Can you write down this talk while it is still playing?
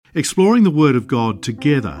Exploring the Word of God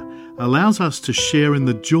together allows us to share in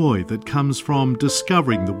the joy that comes from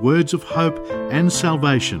discovering the words of hope and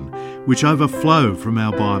salvation which overflow from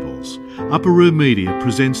our Bibles. Upper Room Media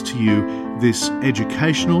presents to you this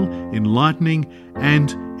educational, enlightening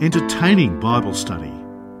and entertaining Bible study.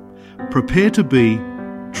 Prepare to be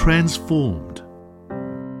transformed.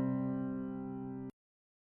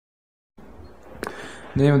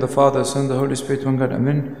 In the name of the Father, Son, and the Holy Spirit, one God,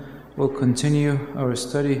 Amen. We'll continue our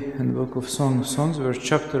study in the book of Song of Songs. We're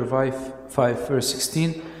chapter 5, verse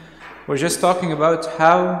 16. We're just talking about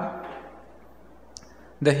how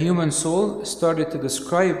the human soul started to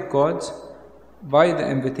describe God by the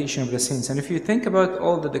invitation of the saints. And if you think about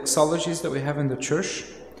all the doxologies that we have in the church,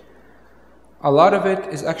 a lot of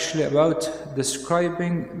it is actually about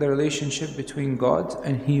describing the relationship between God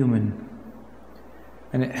and human.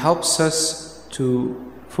 And it helps us to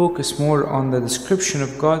focus more on the description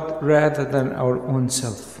of God rather than our own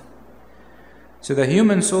self. So the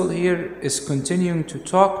human soul here is continuing to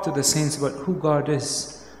talk to the saints about who God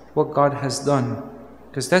is, what God has done,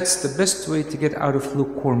 because that's the best way to get out of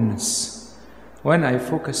lukewarmness, when I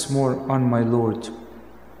focus more on my Lord.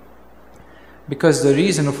 Because the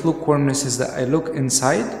reason of lukewarmness is that I look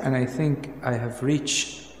inside and I think I have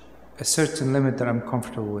reached a certain limit that I'm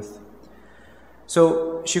comfortable with.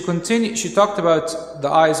 So she talked about the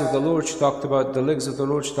eyes of the Lord, she talked about the legs of the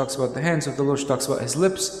Lord, she talks about the hands of the Lord, she talks about His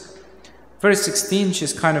lips. Verse 16,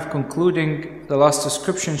 she's kind of concluding the last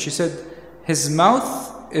description. She said, His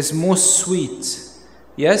mouth is most sweet.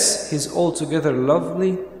 Yes, He's altogether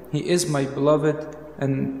lovely. He is my beloved,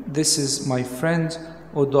 and this is my friend,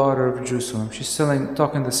 O daughter of Jerusalem. She's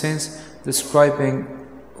talking to the saints, describing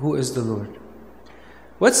who is the Lord.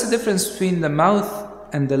 What's the difference between the mouth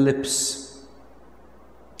and the lips?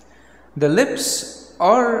 The lips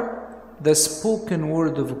are the spoken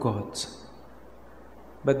word of God,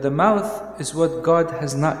 but the mouth is what God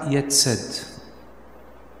has not yet said.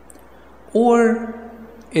 Or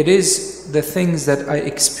it is the things that I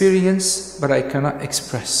experience but I cannot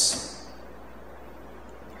express.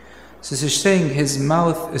 So she's saying His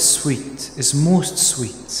mouth is sweet, is most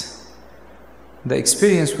sweet. The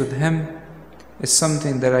experience with Him is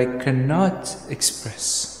something that I cannot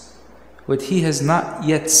express. What He has not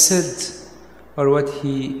yet said, or what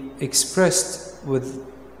He expressed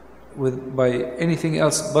by anything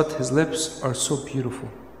else but His lips, are so beautiful.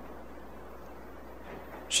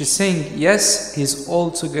 She's saying, yes, He's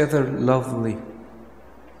altogether lovely.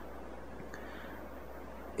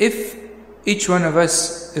 If each one of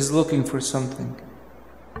us is looking for something,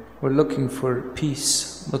 we're looking for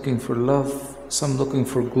peace, looking for love, some looking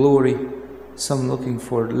for glory, some looking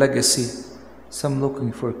for legacy, some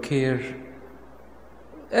looking for care.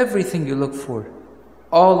 Everything you look for,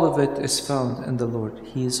 all of it is found in the Lord.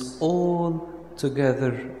 He is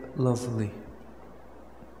altogether lovely.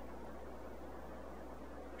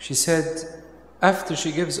 She said, after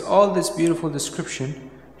she gives all this beautiful description,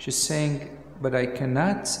 she's saying, but I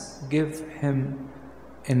cannot give Him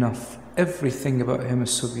enough. Everything about Him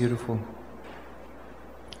is so beautiful.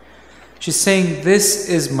 She's saying, this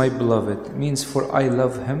is my beloved, means for I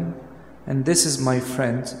love Him. And this is my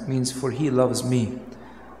friend, means for He loves me.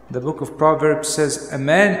 The book of Proverbs says, a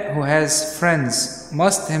man who has friends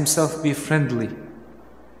must himself be friendly.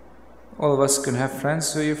 All of us can have friends,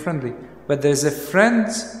 so you're friendly. But there's a friend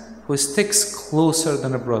who sticks closer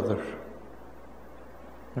than a brother.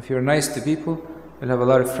 If you're nice to people, you'll have a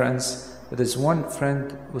lot of friends. But there's one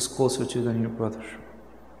friend who's closer to you than your brother.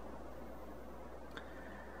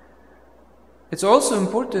 It's also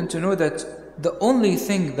important to know that the only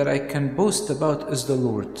thing that I can boast about is the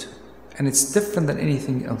Lord. And it's different than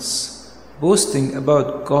anything else. Boasting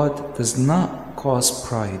about God does not cause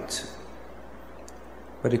pride,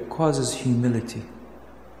 but it causes humility.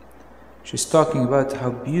 She's talking about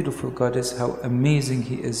how beautiful God is, how amazing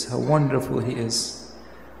He is, how wonderful He is.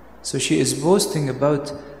 So she is boasting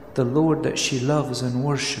about the Lord that she loves and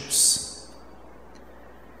worships.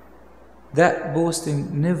 That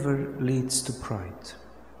boasting never leads to pride.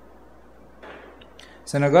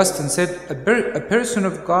 St. Augustine said, a person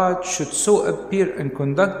of God should so appear and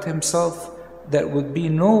conduct himself that would be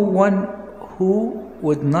no one who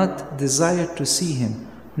would not desire to see Him,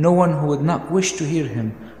 no one who would not wish to hear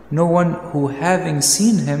Him, no one who, having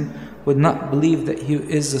seen Him, would not believe that He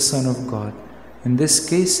is the Son of God. In this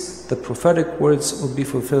case, the prophetic words will be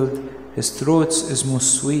fulfilled. His throat is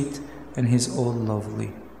most sweet, and He's all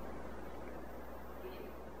lovely.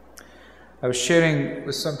 I was sharing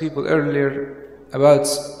with some people earlier about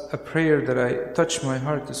a prayer that I touched my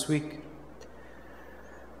heart this week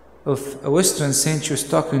of a Western saint. She was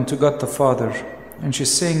talking to God the Father, and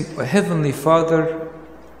she's saying, Heavenly Father,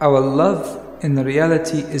 our love in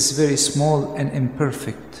reality is very small and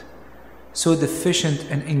imperfect, so deficient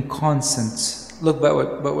and inconstant. Look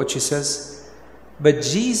at what she says. But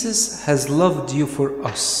Jesus has loved you for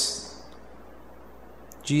us.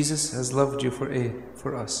 Jesus has loved you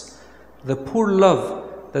for us. The poor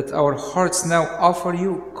love that our hearts now offer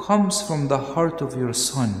you comes from the heart of your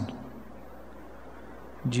Son.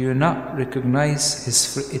 Do you not recognize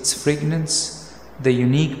its fragrance, the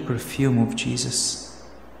unique perfume of Jesus?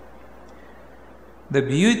 The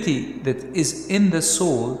beauty that is in the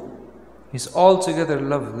soul is altogether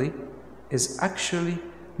lovely, is actually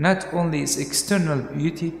not only its external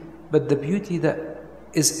beauty, but the beauty that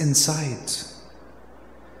is inside.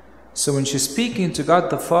 So when she's speaking to God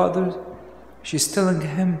the Father, she's telling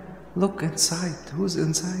him, look inside. Who's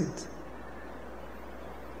inside?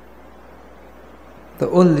 The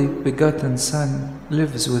only begotten Son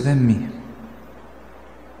lives within me.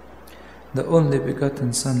 The only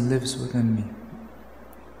begotten Son lives within me.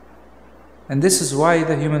 And this is why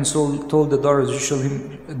the human soul told the daughter of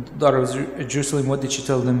Jerusalem, what did she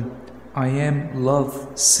tell them? I am love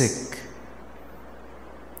sick.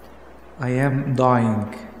 I am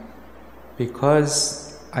dying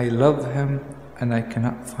because I love him and I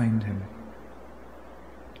cannot find him.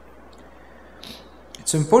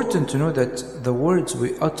 It's important to know that the words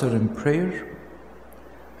we utter in prayer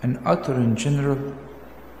and utter in general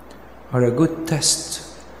are a good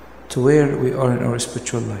test to where we are in our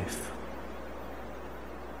spiritual life.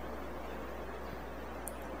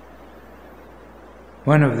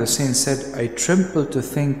 One of the saints said, I tremble to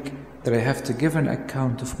think that I have to give an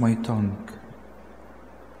account of my tongue.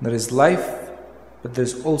 There is life, but there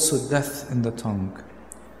is also death in the tongue.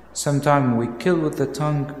 Sometimes we kill with the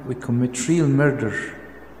tongue, we commit real murder,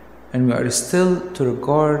 and we are still to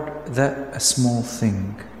regard that a small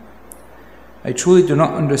thing. I truly do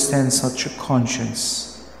not understand such a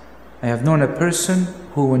conscience. I have known a person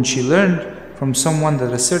who, when she learned from someone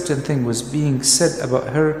that a certain thing was being said about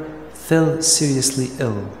her, fell seriously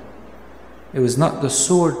ill. It was not the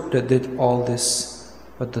sword that did all this,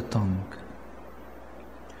 but the tongue.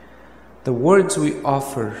 The words we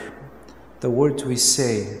offer, the words we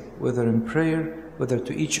say, whether in prayer, whether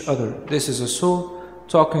to each other. This is a soul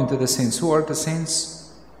talking to the saints. Who are the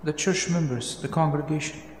saints? The church members, the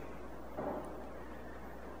congregation.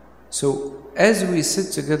 So, as we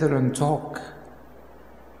sit together and talk,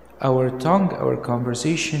 our tongue, our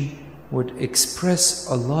conversation would express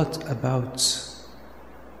a lot about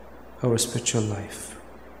our spiritual life.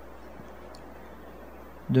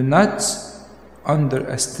 Do not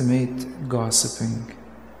underestimate gossiping.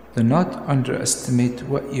 Do not underestimate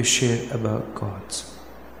what you share about God.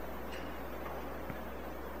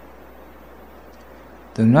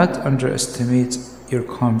 Do not underestimate your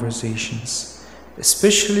conversations,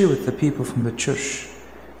 especially with the people from the church,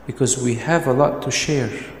 because we have a lot to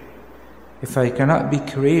share. If I cannot be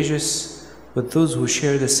courageous with those who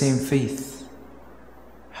share the same faith,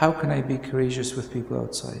 how can I be courageous with people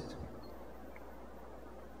outside?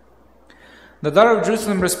 The daughter of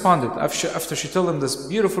Jerusalem responded, after she told them this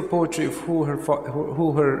beautiful poetry of who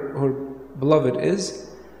her beloved is.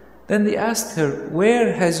 Then they asked her,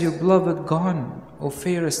 where has your beloved gone, O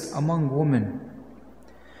fairest among women?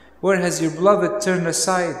 Where has your beloved turned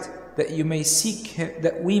aside that we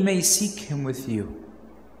may seek him with you?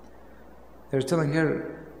 They're telling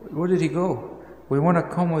her, where did he go? We want to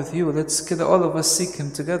come with you. Let's get all of us seek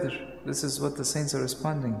him together. This is what the saints are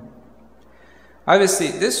responding. Obviously,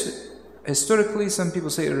 this historically, some people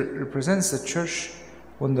say it represents the church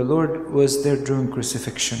when the Lord was there during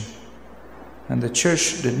crucifixion. And the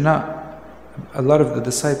church did not, a lot of the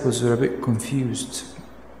disciples were a bit confused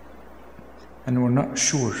and were not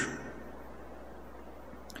sure.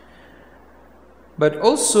 But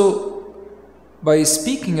also, by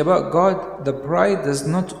speaking about God, the bride does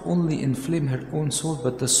not only inflame her own soul,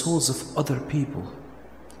 but the souls of other people.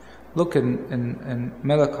 Look in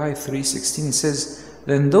Malachi 3:16, it says,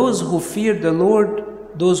 then those who feared the Lord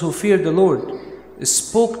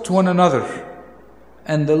spoke to one another,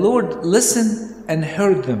 and the Lord listened and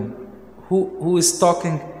heard them. Who is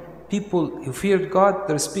talking? People who feared God,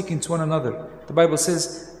 they're speaking to one another. The Bible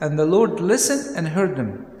says, and the Lord listened and heard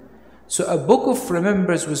them. So a book of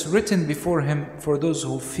remembrance was written before him for those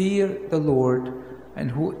who fear the Lord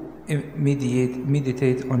and who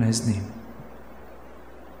meditate on his name.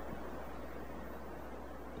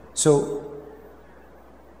 So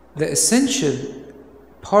the essential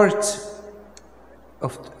part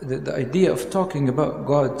of the idea of talking about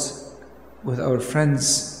God with our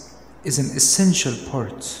friends is an essential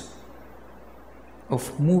part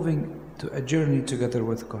of moving to a journey together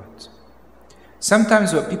with God.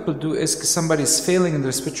 Sometimes what people do is somebody is failing in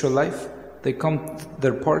their spiritual life, they come to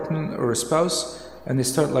their partner or a spouse and they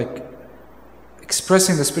start like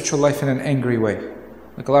expressing the spiritual life in an angry way.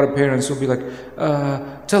 Like a lot of parents will be like,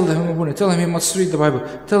 tell him he must read the Bible,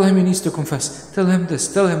 tell him he needs to confess, tell him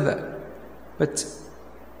this, tell him that. But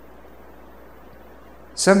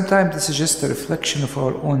sometimes this is just a reflection of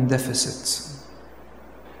our own deficits.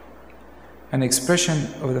 An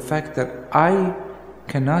expression of the fact that I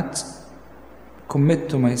cannot commit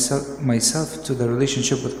to myself to the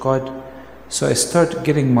relationship with God, so I start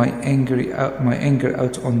getting my anger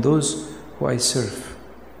out on those who I serve.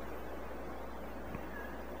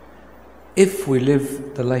 If we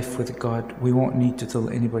live the life with God, we won't need to tell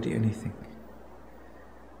anybody anything.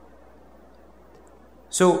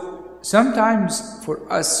 So sometimes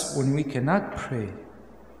for us, when we cannot pray,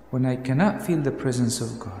 when I cannot feel the presence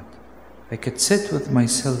of God, I could sit with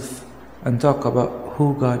myself and talk about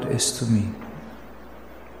who God is to me.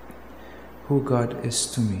 Who God is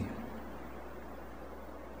to me.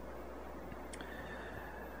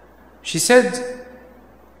 She said,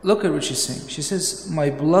 look at what she's saying. She says, my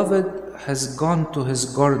beloved has gone to his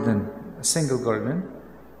garden, a single garden,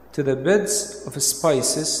 to the beds of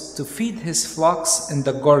spices to feed his flocks in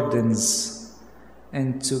the gardens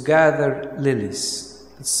and to gather lilies.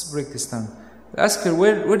 Let's break this down. Ask her,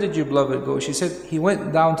 where did your beloved go? She said, he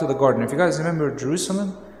went down to the garden. If you guys remember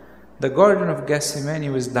Jerusalem, the garden of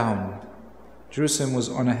Gethsemane was down. Jerusalem was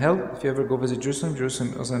on a hill. If you ever go visit Jerusalem,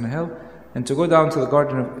 Jerusalem was on a hill. And to go down to the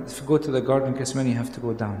garden, if you go to the garden of Gethsemane, you have to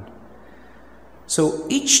go down. So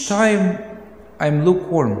each time I'm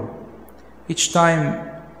lukewarm, each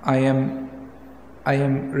time I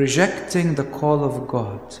am rejecting the call of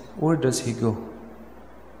God, where does he go?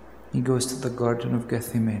 He goes to the garden of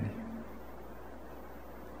Gethsemane.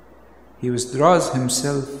 He withdraws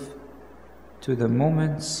himself to the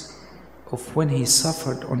moments of when he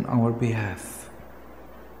suffered on our behalf,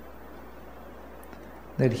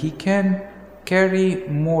 that he can carry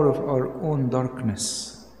more of our own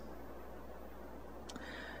darkness.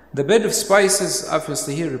 The bed of spices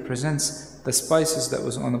obviously here represents the spices that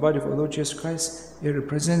was on the body of our Lord Jesus Christ. It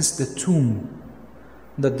represents the tomb,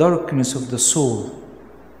 the darkness of the soul,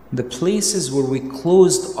 the places where we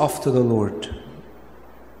closed off to the Lord.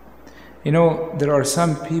 You know, there are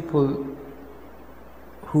some people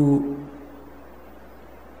who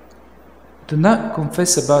do not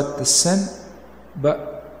confess about the sin,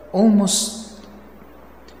 but almost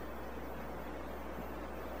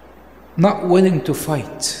not willing to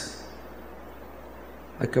fight.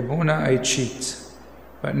 Like Abuna, I cheat,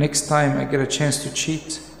 but next time I get a chance to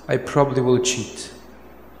cheat, I probably will cheat.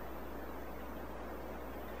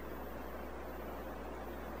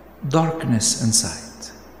 Darkness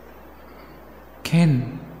inside.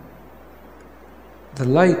 Can the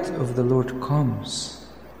light of the Lord comes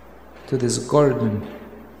to this garden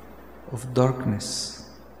of darkness?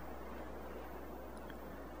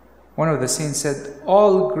 One of the saints said,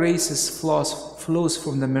 all graces flows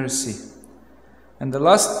from the mercy, and the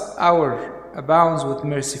last hour abounds with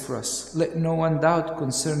mercy for us. Let no one doubt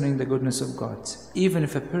concerning the goodness of God. Even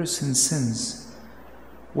if a person sins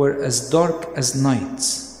were as dark as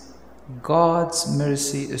night, God's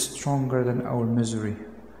mercy is stronger than our misery.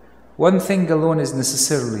 One thing alone is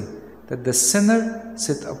necessarily, that the sinner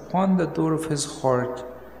sit upon the door of his heart,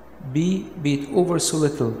 be it over so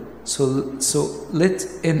little, so let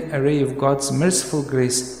in a ray of God's merciful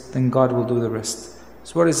grace, then God will do the rest.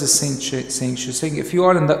 So what is the saint saying? She's saying, if you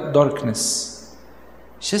are in that darkness,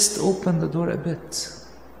 just open the door a bit.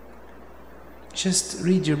 Just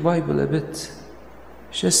read your Bible a bit.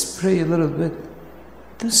 Just pray a little bit.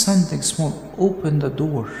 Do something small. Open the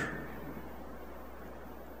door.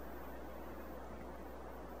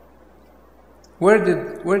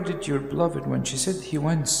 Where did your beloved went? She said he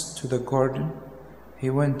went to the garden, he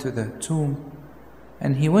went to the tomb,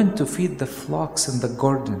 and he went to feed the flocks in the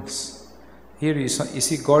gardens. Here you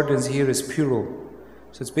see gardens here is plural.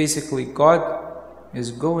 So it's basically God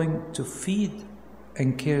is going to feed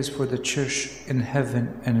and cares for the church in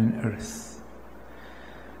heaven and in earth.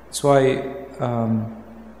 That's why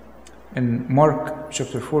in Mark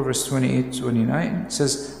chapter 4 verse 28-29 it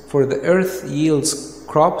says, for the earth yields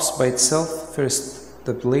crops by itself, first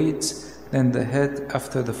the blades, then the head,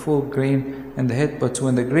 after the full grain and the head. But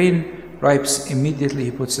when the grain ripes, immediately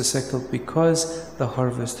he puts a sickle, because the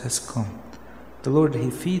harvest has come. The Lord, he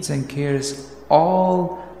feeds and cares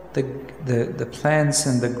all the plants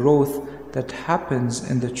and the growth that happens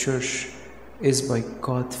in the church is by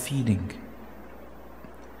God feeding.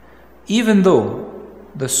 Even though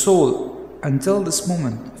the soul until this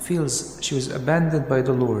moment feels she was abandoned by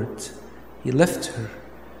the Lord, he left her,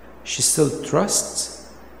 She still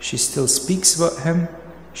trusts, she still speaks about him,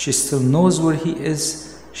 she still knows where he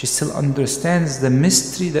is, she still understands the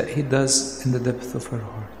mystery that he does in the depth of her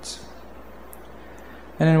heart.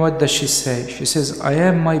 And then what does she say? She says, I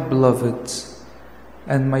am my beloved,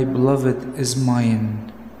 and my beloved is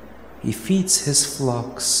mine. He feeds his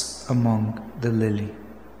flocks among the lily.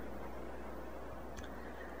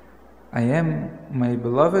 I am my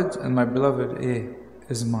beloved, and my beloved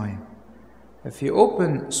is mine. If you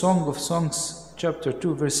open Song of Songs, chapter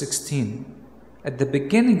 2, verse 16, at the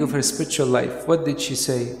beginning of her spiritual life, what did she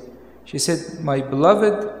say? She said, my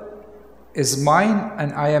beloved is mine,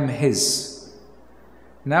 and I am his.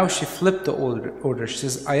 Now she flipped the order. She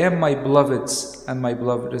says, I am my beloved's, and my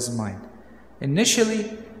beloved is mine.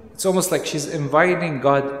 Initially, it's almost like she's inviting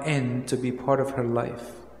God in to be part of her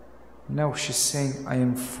life. Now she's saying, I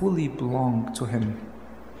am fully belong to him.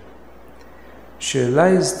 She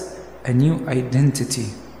realized a new identity,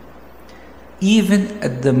 even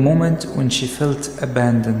at the moment when she felt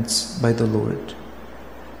abandoned by the Lord.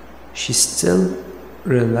 She still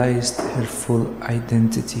realized her full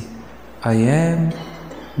identity. I am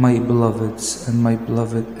my beloved's, and my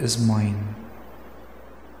beloved is mine.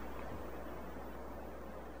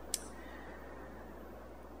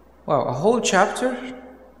 Wow, a whole chapter,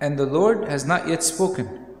 and the Lord has not yet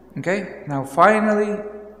spoken. Okay? Now finally,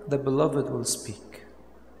 the beloved will speak.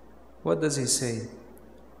 What does he say?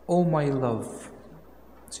 Oh my love.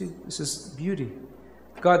 See, this is beauty.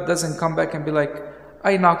 God doesn't come back and be like,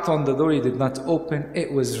 I knocked on the door, he did not open,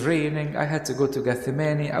 it was raining, I had to go to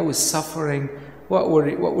Gethsemane, I was suffering. What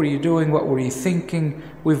were you doing? What were you thinking?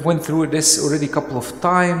 We've went through this already a couple of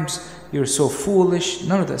times. You're so foolish.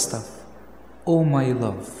 None of that stuff. Oh my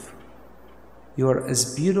love, you are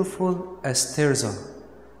as beautiful as Tirzah,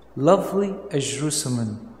 lovely as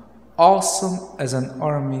Jerusalem, awesome as an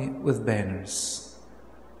army with banners.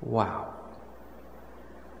 Wow.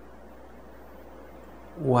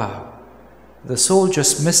 Wow. The soul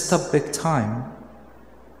just messed up big time.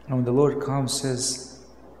 And when the Lord comes, says,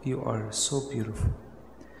 you are so beautiful.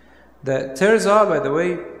 The Tirzah, by the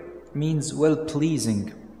way, means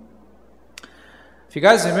well-pleasing. If you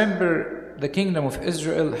guys remember, the kingdom of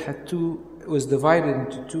Israel was divided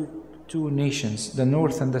into two nations, the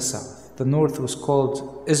north and the south. The north was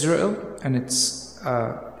called Israel, and its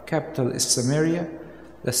capital is Samaria.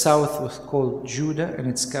 The south was called Judah, and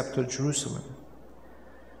its capital Jerusalem.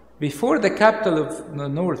 Before the capital of the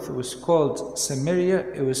north was called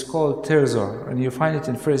Samaria, it was called Tirzah, and you find it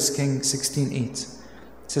in 1 Kings 16:8. It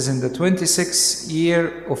says, in the 26th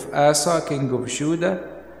year of Asa, king of Judah,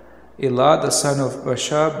 Elah, the son of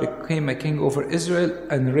Baasha, became a king over Israel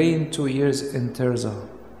and reigned 2 years in Tirzah.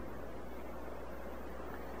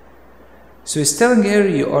 So he's telling her,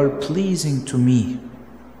 you are pleasing to me.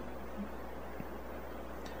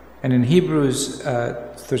 And in Hebrews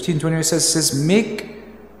 13:20 it says, make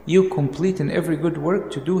you complete in every good work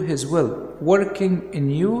to do his will, working in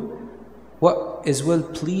you what is well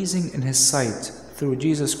pleasing in his sight, through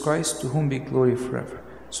Jesus Christ, to whom be glory forever.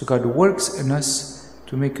 So God works in us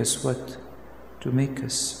to make us what? To make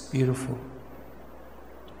us beautiful.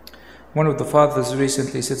 One of the fathers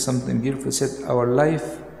recently said something beautiful. He said, our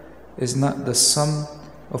life is not the sum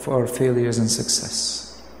of our failures and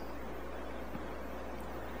success.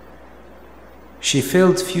 She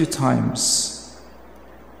failed few times,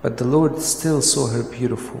 but the Lord still saw her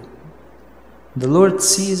beautiful. The Lord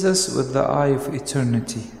sees us with the eye of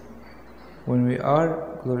eternity when we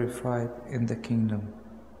are glorified in the kingdom.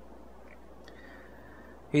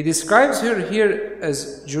 He describes her here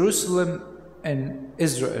as Jerusalem and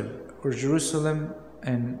Israel, or Jerusalem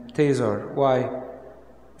and Tirzah. Why?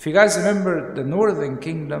 If you guys remember, the northern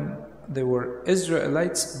kingdom, they were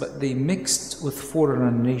Israelites, but they mixed with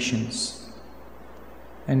foreign nations.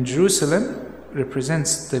 And Jerusalem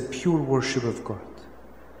represents the pure worship of God.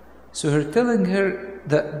 So her telling her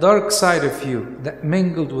that dark side of you that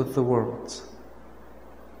mingled with the world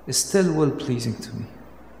is still well pleasing to me,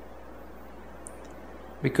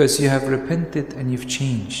 because you have repented and you've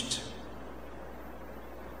changed.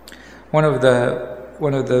 One of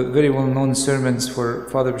the very well-known sermons for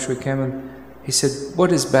Father Bishoy Kamel, he said,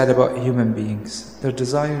 what is bad about human beings? Their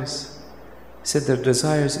desires. He said their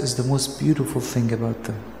desires is the most beautiful thing about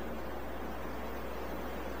them.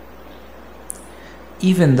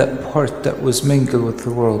 Even that part that was mingled with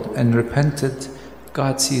the world and repented,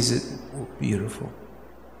 God sees it beautiful.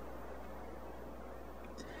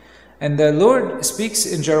 And the Lord speaks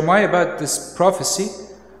in Jeremiah about this prophecy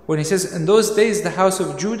when he says, in those days the house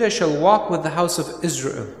of Judah shall walk with the house of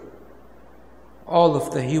Israel. All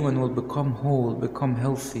of the human will become whole, become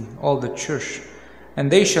healthy, all the church.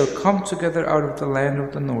 And they shall come together out of the land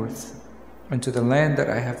of the north, unto the land that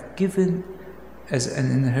I have given as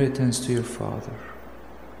an inheritance to your father.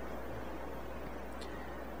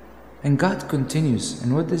 And God continues,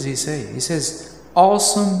 and what does He say? He says,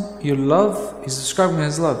 awesome, your love, He's describing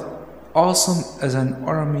His love, awesome as an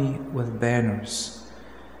army with banners.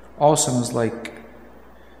 Awesome is like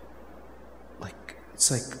it's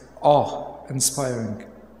like awe-inspiring.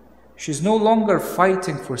 She's no longer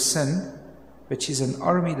fighting for sin, but she's an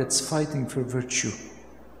army that's fighting for virtue.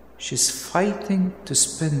 She's fighting to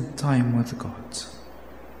spend time with God.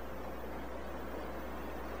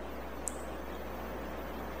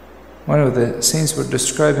 One of the saints were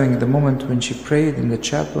describing the moment when she prayed in the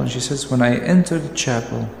chapel, and she says, when I entered the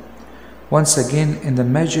chapel, once again in the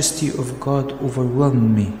majesty of God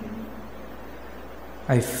overwhelmed me.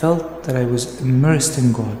 I felt that I was immersed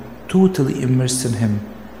in God, totally immersed in Him,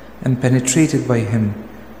 and penetrated by Him,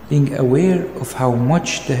 being aware of how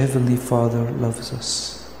much the Heavenly Father loves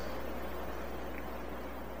us.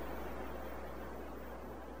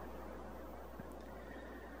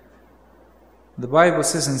 The Bible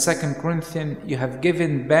says in 2 Corinthians, you have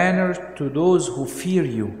given banner to those who fear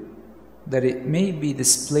you, that it may be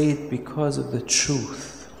displayed because of the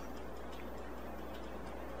truth.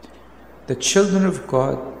 The children of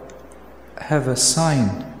God have a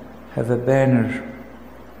sign, have a banner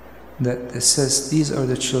that says, these are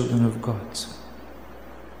the children of God.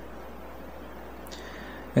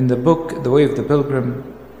 In the book, The Way of the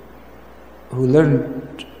Pilgrim,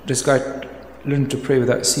 this guy learned to pray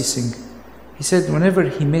without ceasing. He said whenever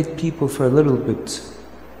he met people for a little bit,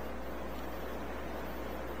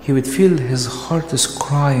 he would feel his heart is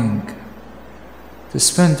crying to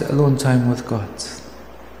spend alone time with God,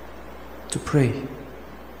 to pray.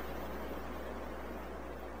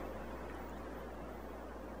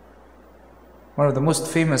 One of the most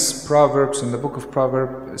famous proverbs in the book of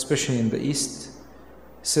Proverbs, especially in the East,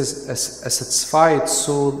 says, a satisfied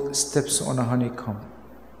soul steps on a honeycomb.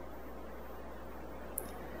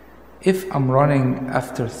 If I'm running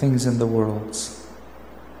after things in the world,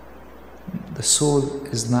 the soul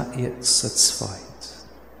is not yet satisfied.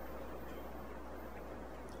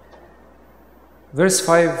 Verse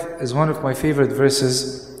 5 is one of my favorite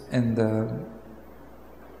verses in the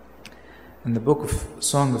book of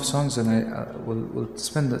Song of Songs, and I will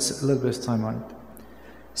spend a little bit of time on it.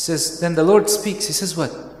 It says, then the Lord speaks, He says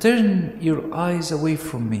what? Turn your eyes away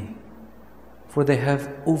from me, for they have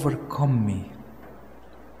overcome me.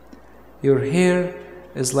 Your hair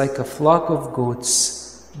is like a flock of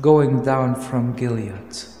goats going down from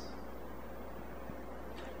Gilead.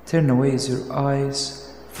 Turn away your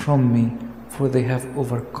eyes from me, for they have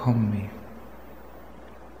overcome me.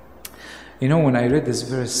 You know, when I read this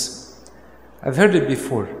verse, I've heard it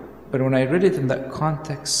before, but when I read it in that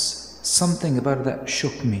context, something about that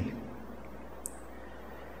shook me.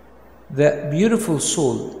 That beautiful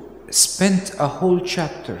soul spent a whole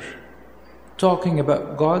chapter talking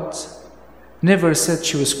about God, never said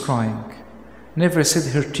she was crying, never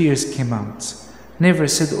said her tears came out, never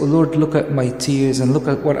said, oh Lord, look at my tears and look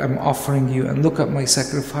at what I'm offering you and look at my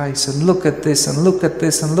sacrifice and look at this and look at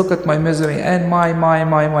this and look at my misery and my.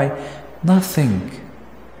 Nothing.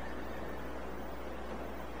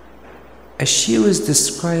 As she was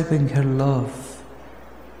describing her love,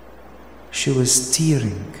 she was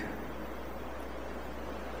tearing.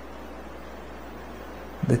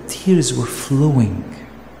 The tears were flowing.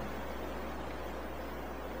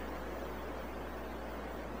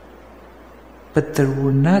 But there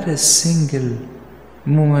were not a single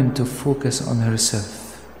moment to focus on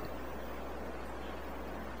herself.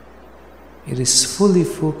 It is fully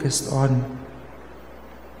focused on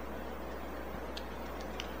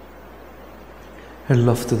her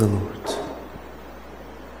love to the Lord.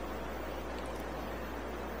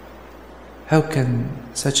 How can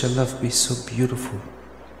such a love be so beautiful?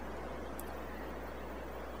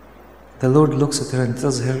 The Lord looks at her and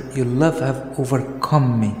tells her, your love have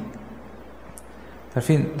overcome me. I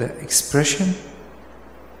think the expression,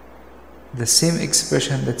 the same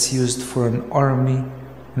expression that's used for an army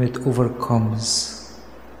when it overcomes.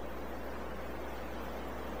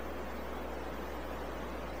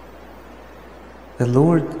 The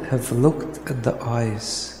Lord have looked at the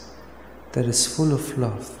eyes that is full of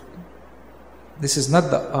love. This is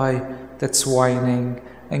not the eye that's whining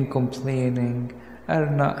and complaining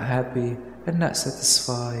and not happy and not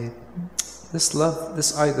satisfied.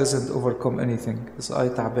 This eye doesn't overcome anything. This eye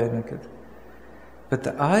تعبانة كده. But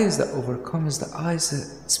the eyes that overcome is the eyes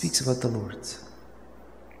that speaks about the Lord.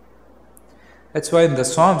 That's why in the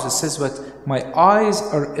Psalms it says what? My eyes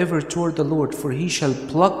are ever toward the Lord, for He shall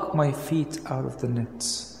pluck my feet out of the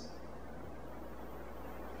nets.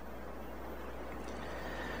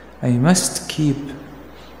 I must keep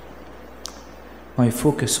my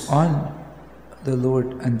focus on the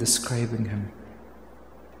Lord and describing Him.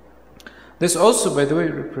 This also, by the way,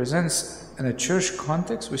 represents, in a church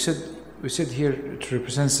context, we said here it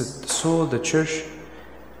represents the soul, the church,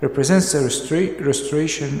 represents the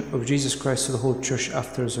restoration of Jesus Christ to the whole church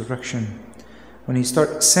after resurrection. When He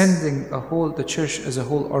starts sending the church as a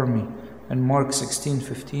whole army. In Mark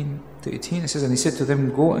 16:15-18, it says, "And He said to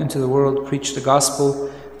them, Go into the world, preach the gospel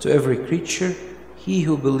to every creature. He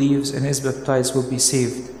who believes and is baptized will be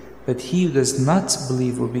saved, but he who does not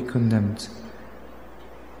believe will be condemned."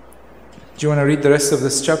 Do you want to read the rest of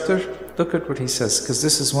this chapter? Look at what he says, because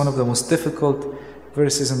this is one of the most difficult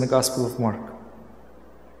verses in the Gospel of Mark.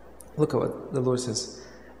 Look at what the Lord says.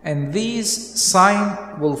 "And these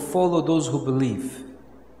signs will follow those who believe."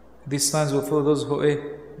 These signs will follow those who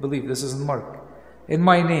believe. This is in Mark. "In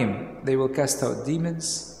my name they will cast out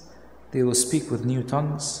demons. They will speak with new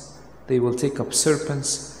tongues. They will take up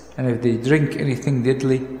serpents. And if they drink anything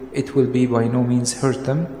deadly, it will be by no means hurt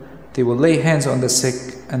them. They will lay hands on the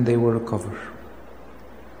sick and they will recover."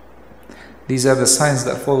 These are the signs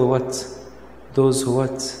that follow what? Those who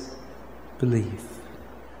what? Believe.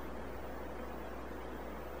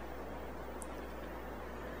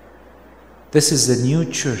 This is the new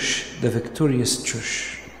church, the victorious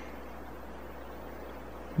church.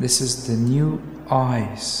 This is the new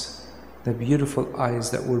eyes, the beautiful eyes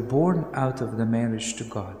that were born out of the marriage to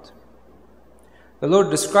God. The Lord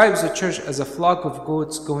describes the church as a flock of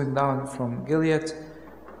goats going down from Gilead.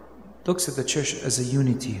 Looks at the church as a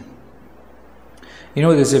unity. You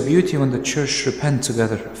know, there's a beauty when the church repent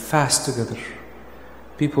together, fast together.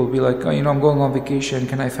 People will be like, I'm going on vacation,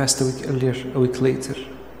 can I fast a week earlier, a week later?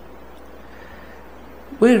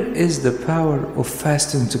 Where is the power of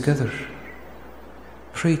fasting together?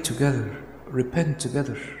 Pray together, repent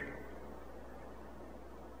together.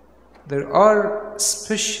 There are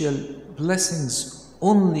special blessings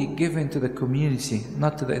only given to the community,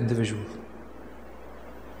 not to the individual.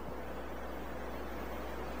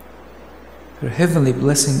 There are heavenly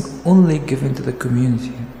blessings only given to the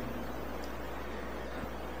community.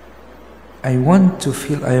 I want to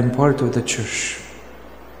feel I am part of the church.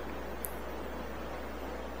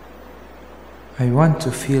 I want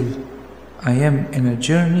to feel I am in a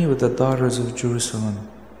journey with the daughters of Jerusalem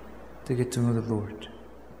to get to know the Lord.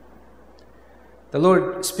 The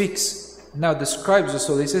Lord speaks, now describes the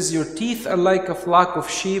soul. He says, "Your teeth are like a flock of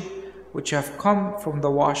sheep which have come from the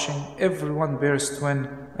washing. Everyone bears twin,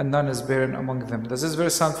 and none is barren among them." Does this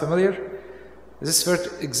verse sound familiar? This verse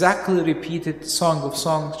exactly repeated Song of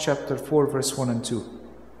Songs, chapter 4, verse 1 and 2.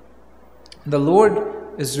 The Lord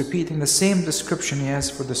is repeating the same description He has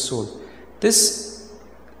for the soul. This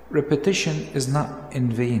repetition is not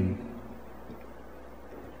in vain.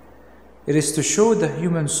 It is to show the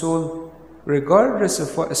human soul, regardless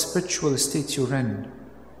of what spiritual state you're in,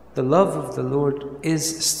 the love of the Lord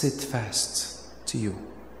is steadfast to you.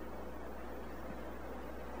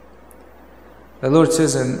 The Lord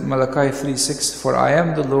says in Malachi 3:6, "For I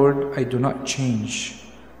am the Lord, I do not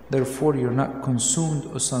change. Therefore you're not consumed,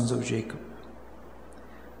 O sons of Jacob."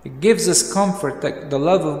 It gives us comfort that the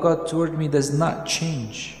love of God toward me does not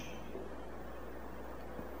change.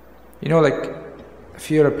 You know, like if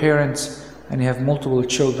you're a parent and you have multiple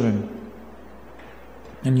children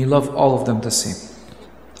and you love all of them the same,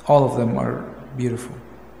 all of them are beautiful,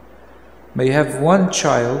 but you have one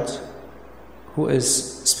child who is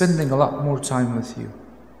spending a lot more time with you,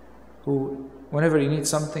 who whenever you need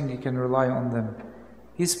something you can rely on them.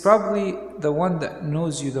 He's probably the one that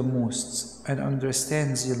knows you the most and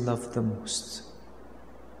understands your love the most.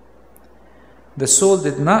 The soul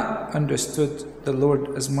did not understood the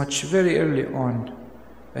Lord as much very early on,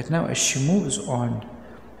 but now as she moves on,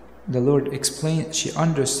 the Lord explains, she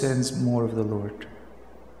understands more of the Lord.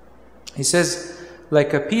 He says,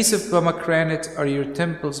 "Like a piece of pomegranate are your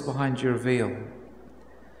temples behind your veil."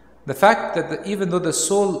 The fact that even though the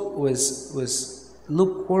soul was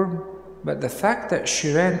lukewarm, but the fact that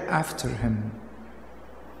she ran after Him,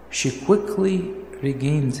 she quickly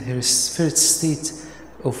regained her first state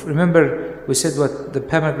of, remember we said what the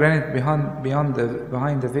pomegranate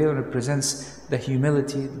behind the veil represents the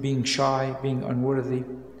humility, being shy, being unworthy.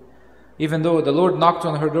 Even though the Lord knocked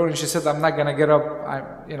on her door and she said, "I'm not going to get up,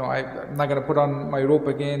 I'm not going to put on my robe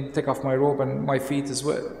again, take off my robe and my feet as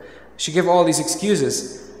well." She gave all these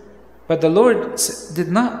excuses. But the Lord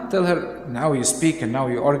did not tell her, "Now you speak and now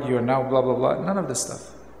you argue and now blah blah blah." None of this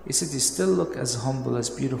stuff. He said, "You still look as humble, as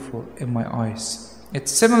beautiful in my eyes."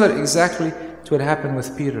 It's similar exactly to what happened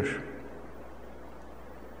with Peter.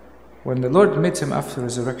 When the Lord met him after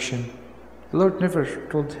resurrection, the Lord never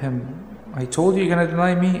told him, I told you you're going to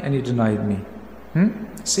deny me, and you denied me.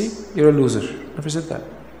 See, you're a loser. Never said that.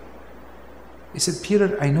 He said,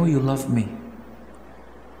 Peter, I know you love me.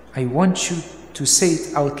 I want you to say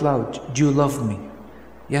it out loud. Do you love me?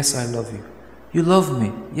 Yes, I love you. You love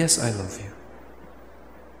me? Yes, I love you.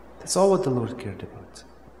 That's all what the Lord cared about.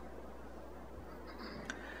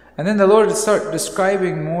 And then the Lord started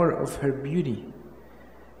describing more of her beauty.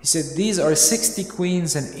 He said, these are 60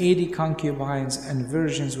 queens and 80 concubines and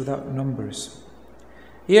virgins without numbers.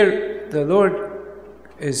 Here, the Lord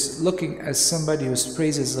is looking at somebody who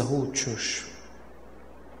praises the whole church.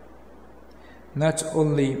 Not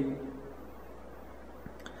only,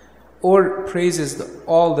 or praises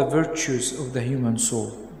all the virtues of the human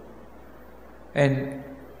soul. And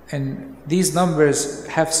these numbers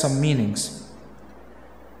have some meanings.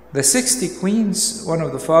 The 60 queens, one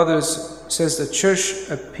of the fathers says the church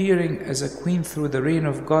appearing as a queen through the reign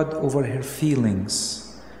of God over her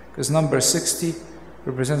feelings. Because number 60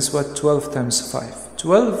 represents what? 12 times 5.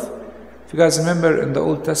 12, if you guys remember, in the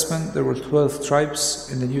Old Testament there were 12 tribes.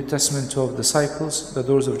 In the New Testament, 12 disciples. The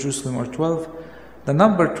doors of Jerusalem are 12. The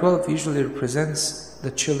number 12 usually represents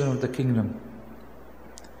the children of the kingdom.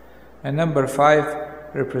 And number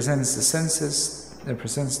 5 represents the senses,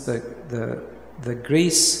 represents the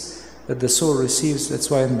grace that the soul receives. That's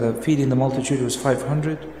why in the feeding the multitude it was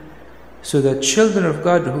 500. So the children of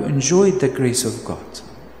God who enjoyed the grace of God.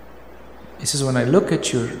 He says, when I look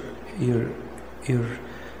at your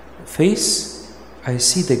face, I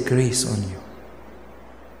see the grace on you.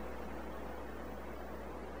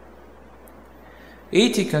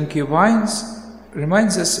 80 concubines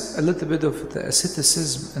reminds us a little bit of the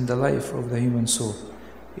asceticism in the life of the human soul.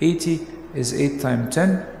 80 is 8 times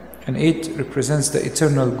 10, and 8 represents the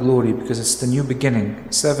eternal glory because it's the new beginning.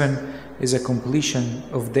 7 is a completion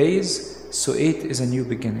of days, so 8 is a new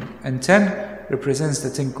beginning. And 10 represents the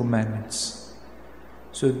 10 commandments.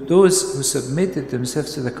 So those who submitted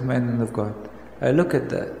themselves to the commandment of God, I look at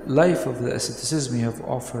the life of the asceticism you have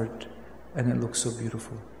offered, and it looks so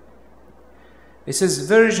beautiful. It says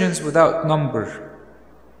virgins without number.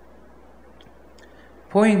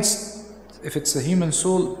 Points, if it's a human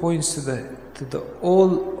soul, points to the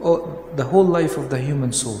whole life of the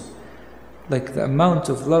human soul. Like the amount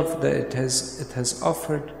of love that it has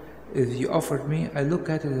offered. If you offered me, I look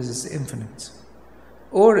at it as it's infinite.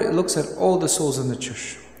 Or it looks at all the souls in the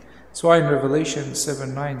church. That's why in Revelation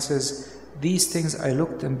 7:9 says, these things I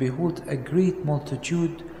looked, and behold, a great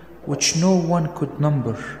multitude which no one could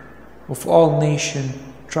number, of all nations,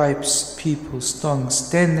 tribes, peoples, tongues,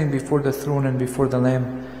 standing before the throne and before the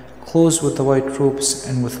Lamb, clothed with the white robes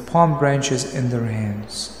and with palm branches in their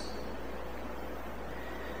hands.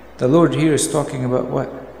 The Lord here is talking about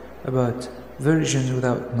what? About virgins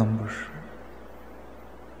without number.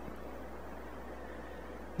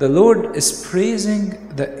 The Lord is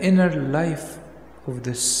praising the inner life of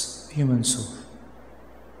this human soul.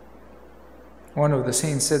 One of the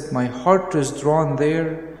saints said, my heart is drawn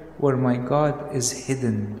there where my God is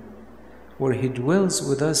hidden, where He dwells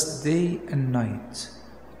with us day and night,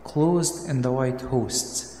 clothed in the white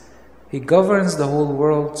hosts. He governs the whole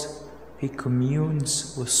world. He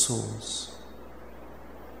communes with souls.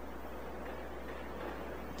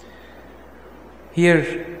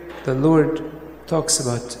 Here the Lord talks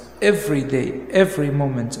about every day, every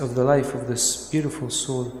moment of the life of this beautiful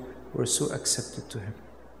soul were so accepted to Him.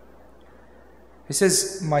 He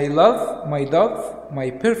says, my love, my dove,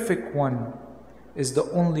 my perfect one is the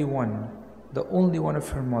only one of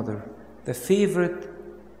her mother, the favorite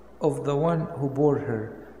of the one who bore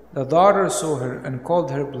her. The daughter saw her and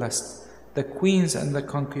called her blessed, the queens and the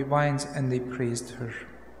concubines, and they praised her.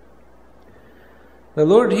 The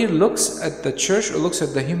Lord here looks at the church, or looks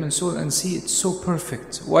at the human soul, and see it's so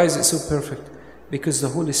perfect. Why is it so perfect? Because the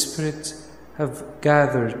Holy Spirit have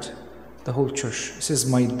gathered the whole church. It says,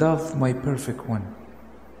 my dove, my perfect one.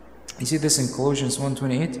 You see this in Colossians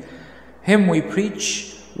 1:28. Him we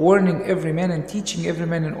preach, warning every man and teaching every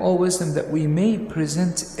man in all wisdom, that we may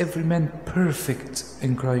present every man perfect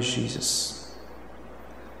in Christ Jesus.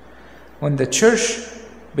 When the church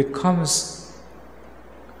becomes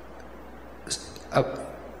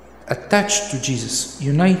attached to Jesus,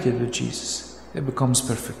 united with Jesus, it becomes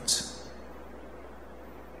perfect.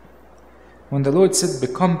 When the Lord said,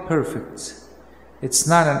 become perfect, it's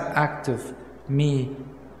not an act of me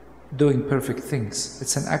doing perfect things.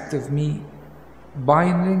 It's an act of me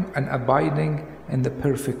binding and abiding in the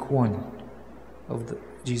perfect one of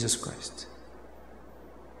Jesus Christ.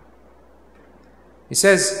 He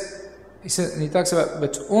says, and he talks about,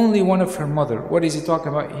 but only one of her mother. What is he talking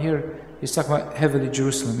about here? He's talking about heavenly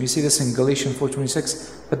Jerusalem. You see this in Galatians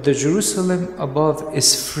 4:26. But the Jerusalem above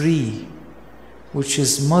is free, which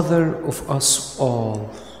is mother of us all.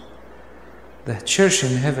 The church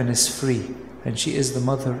in heaven is free, and she is the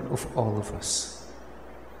mother of all of us.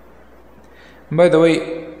 And by the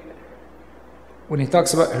way, when he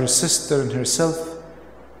talks about her sister and herself,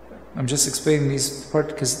 I'm just explaining these part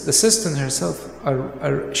because the sister and herself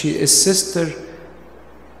she is sister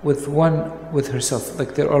with herself,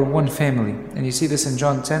 like they are one family. And you see this in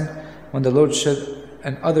John 10, when the Lord said,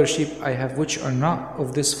 "And other sheep I have which are not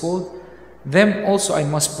of this fold, them also I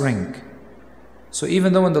must bring." So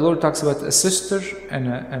even though when the Lord talks about a sister and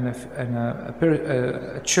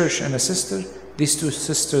a church and a sister, these two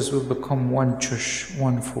sisters will become one church,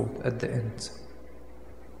 one fold at the end.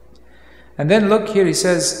 And then look here, he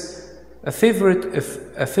says, a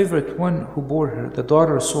favorite one who bore her, the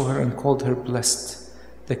daughter saw her and called her blessed.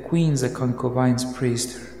 The queens, the concubines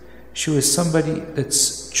praised her. She was somebody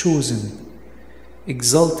that's chosen,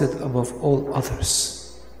 exalted above all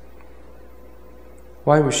others.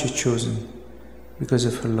 Why was she chosen? Because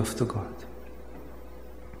of her love to God.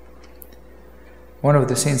 One of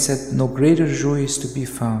the saints said, "No greater joy is to be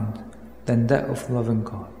found than that of loving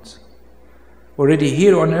God." Already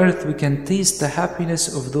here on earth we can taste the happiness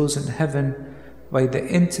of those in heaven by the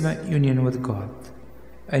intimate union with God,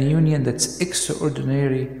 a union that's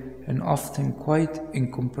extraordinary and often quite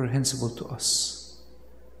incomprehensible to us.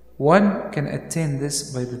 One can attain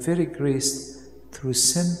this by the very grace through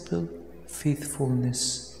simple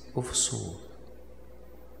faithfulness of soul.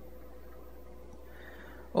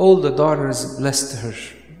 All the daughters blessed her.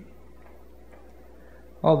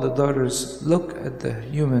 All the daughters look at the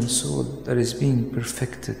human soul that is being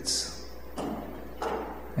perfected,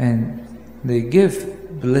 and they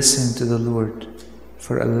give blessing to the Lord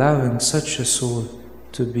for allowing such a soul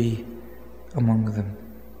to be among them.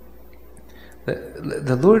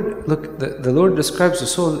 The Lord describes the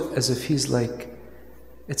soul as if He's like,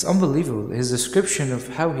 it's unbelievable. His description of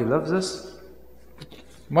how He loves us,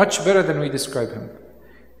 much better than we describe Him.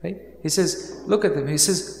 Right? He says, look at them. He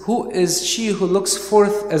says, "Who is she who looks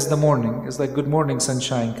forth as the morning?" It's like good morning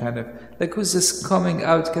sunshine kind of. Like who's this coming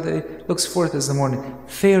out, looks forth as the morning,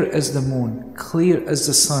 fair as the moon, clear as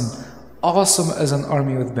the sun, awesome as an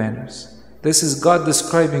army with banners. This is God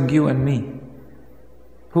describing you and me.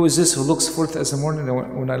 Who is this who looks forth as the morning?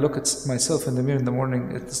 When I look at myself in the mirror in the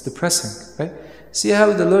morning, it's depressing, right? See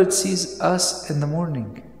how the Lord sees us in the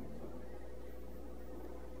morning.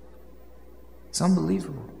 It's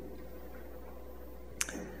unbelievable.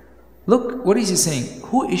 Look, what is he saying?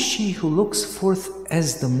 Who is she who looks forth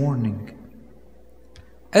as the morning?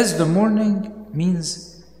 As the morning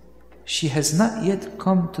means she has not yet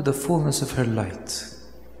come to the fullness of her light,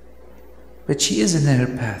 but she is in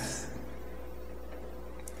her path.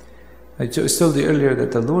 I told you earlier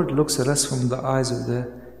that the Lord looks at us from the eyes of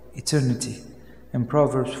the eternity. In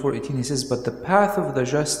Proverbs 4:18 he says, "But the path of the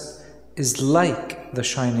just is like the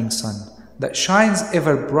shining sun, that shines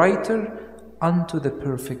ever brighter unto the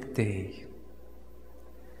perfect day."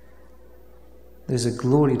 There's a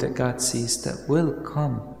glory that God sees that will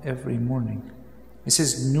come every morning. He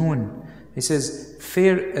says noon. He says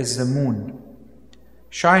fair as the moon,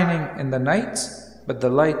 shining in the night, but the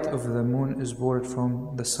light of the moon is borrowed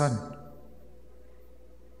from the sun.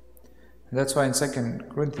 And that's why in 2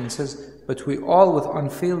 Corinthians it says, "But we all with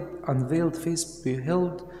unveiled face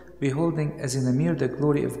beholding as in a mirror the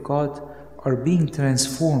glory of God, are being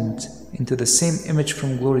transformed into the same image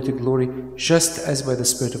from glory to glory, just as by the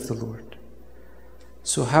Spirit of the Lord."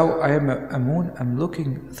 So how I am a moon, I'm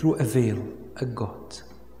looking through a veil at God.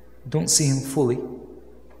 Don't see Him fully,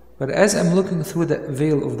 but as I'm looking through the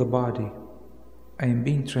veil of the body, I am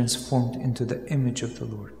being transformed into the image of the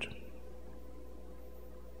Lord.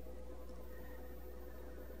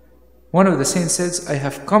 One of the saints says, "I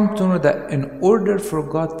have come to know that in order for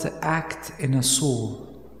God to act in a soul,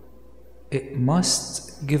 it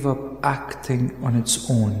must give up acting on its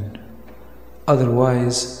own.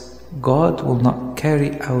 Otherwise, God will not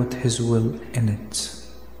carry out His will in it."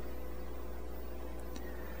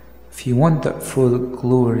 If you want that full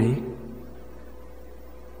glory,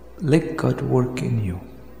 let God work in you.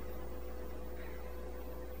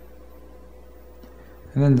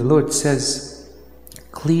 And then the Lord says,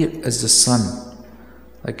 clear as the sun,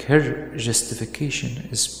 like her justification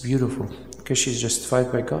is beautiful because she's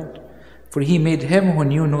justified by God. "For He made Him who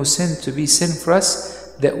knew no sin to be sin for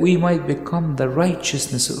us, that we might become the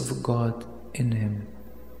righteousness of God in Him."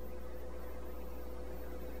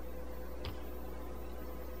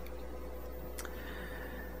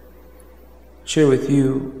 Share with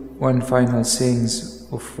you one final sayings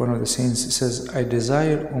of one of the saints. It says, "I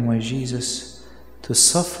desire, O my Jesus, to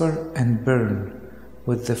suffer and burn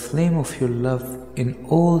with the flame of your love in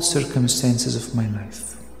all circumstances of my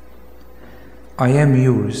life. I am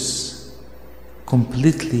yours,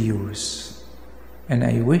 completely yours, and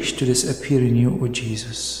I wish to disappear in you, O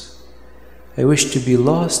Jesus. I wish to be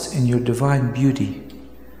lost in your divine beauty.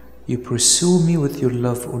 You pursue me with your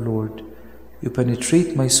love, O Lord. You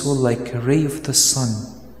penetrate my soul like a ray of the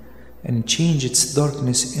sun and change its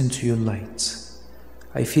darkness into your light.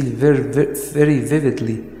 I feel very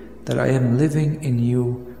vividly that I am living in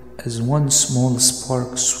you as one small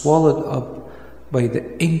spark swallowed up by the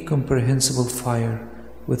incomprehensible fire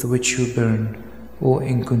with which you burn, O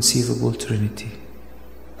inconceivable Trinity.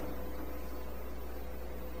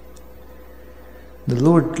 The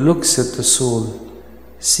Lord looks at the soul,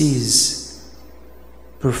 sees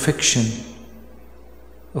perfection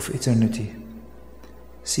of eternity,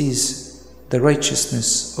 sees the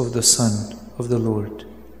righteousness of the Son of the Lord,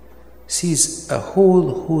 sees a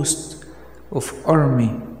whole host of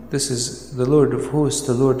army. This is the Lord of hosts,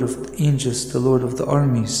 the Lord of the angels, the Lord of the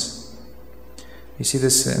armies. You see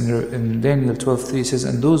this in Daniel 12:3. It says,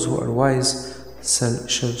 and those who are wise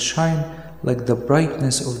shall shine like the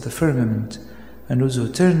brightness of the firmament, and those who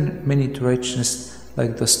turn many to righteousness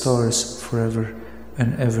like the stars forever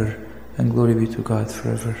and ever. And glory be to God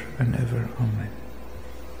forever and ever. Amen.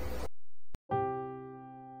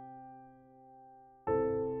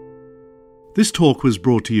 This talk was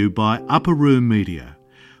brought to you by Upper Room Media.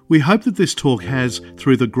 We hope that this talk has,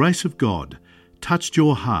 through the grace of God, touched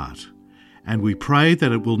your heart, and we pray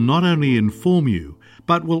that it will not only inform you,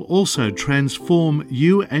 but will also transform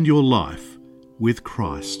you and your life with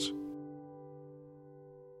Christ.